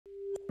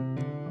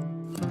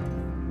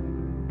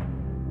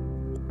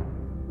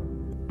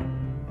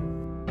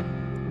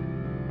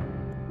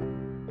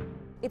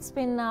It's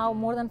been now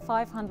more than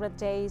 500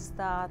 days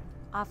that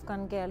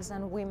Afghan girls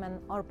and women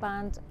are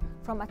banned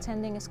from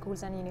attending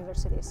schools and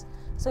universities.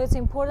 So it's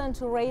important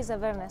to raise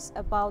awareness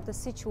about the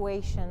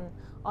situation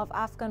of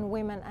Afghan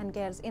women and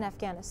girls in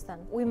Afghanistan.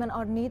 Women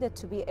are needed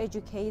to be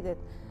educated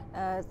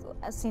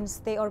since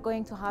they are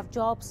going to have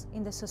jobs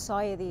in the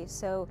society.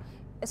 So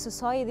a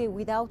society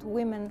without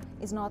women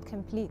is not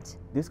complete.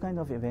 This kind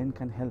of event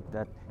can help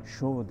that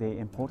show the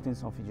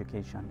importance of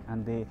education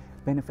and the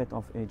benefit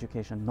of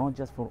education, not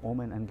just for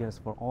women and girls,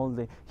 for all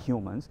the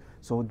humans.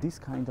 So this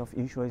kind of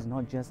issue is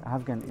not just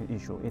Afghan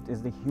issue, it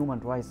is the human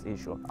rights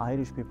issue.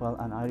 Irish people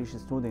and Irish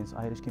students,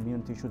 Irish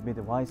community should be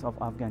the voice of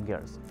Afghan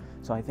girls.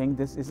 So I think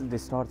this is the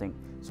starting.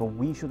 So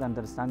we should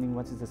understanding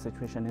what is the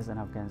situation is in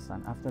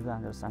Afghanistan. After the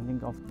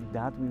understanding of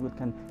that, we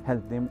can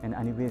help them in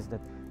any ways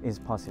that is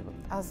possible.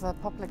 As a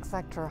public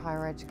sector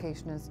higher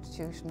education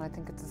institution, I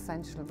think it's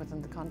essential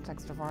within the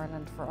context of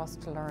Ireland for us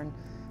to learn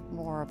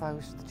more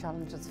about the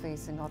challenges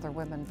facing other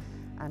women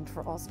and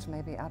for us to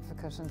maybe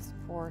advocate and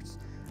support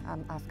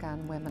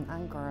Afghan women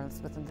and girls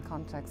within the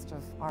context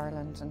of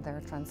Ireland and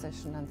their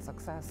transition and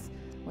success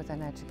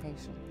within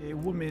education.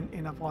 Women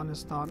in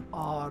Afghanistan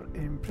are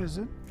in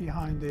prison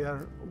behind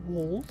their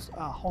walls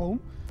at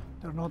home.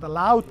 They're not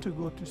allowed to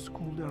go to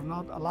school, they're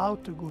not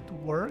allowed to go to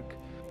work.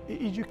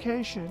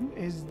 Education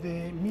is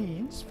the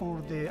means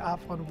for the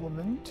Afghan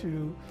women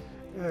to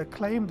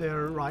claim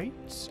their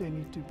rights. They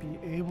need to be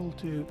able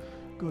to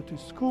go to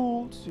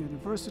schools,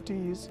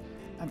 universities,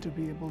 and to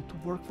be able to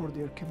work for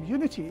their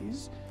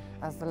communities.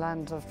 As the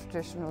land of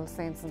traditional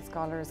saints and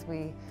scholars,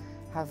 we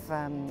have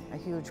a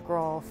huge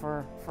grow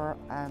for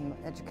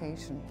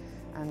education,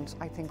 and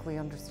I think we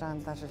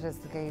understand that it is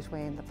the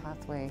gateway and the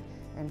pathway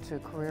into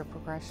career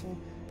progression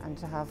and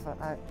to have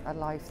a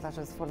life that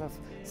is full of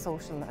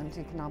social and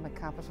economic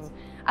capital.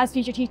 As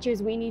future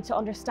teachers, we need to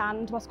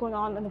understand what's going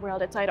on in the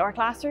world outside our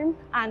classroom,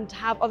 and to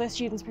have other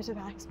students'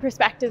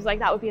 perspectives like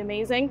that would be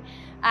amazing.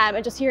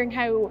 And just hearing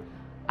how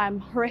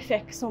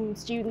horrific some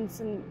students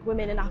and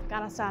women in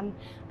Afghanistan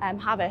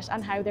have it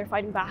and how they're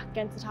fighting back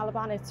against the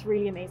Taliban, it's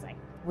really amazing.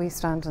 We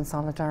stand in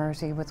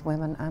solidarity with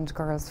women and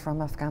girls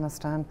from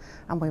Afghanistan,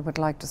 and we would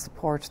like to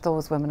support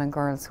those women and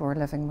girls who are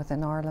living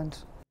within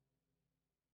Ireland.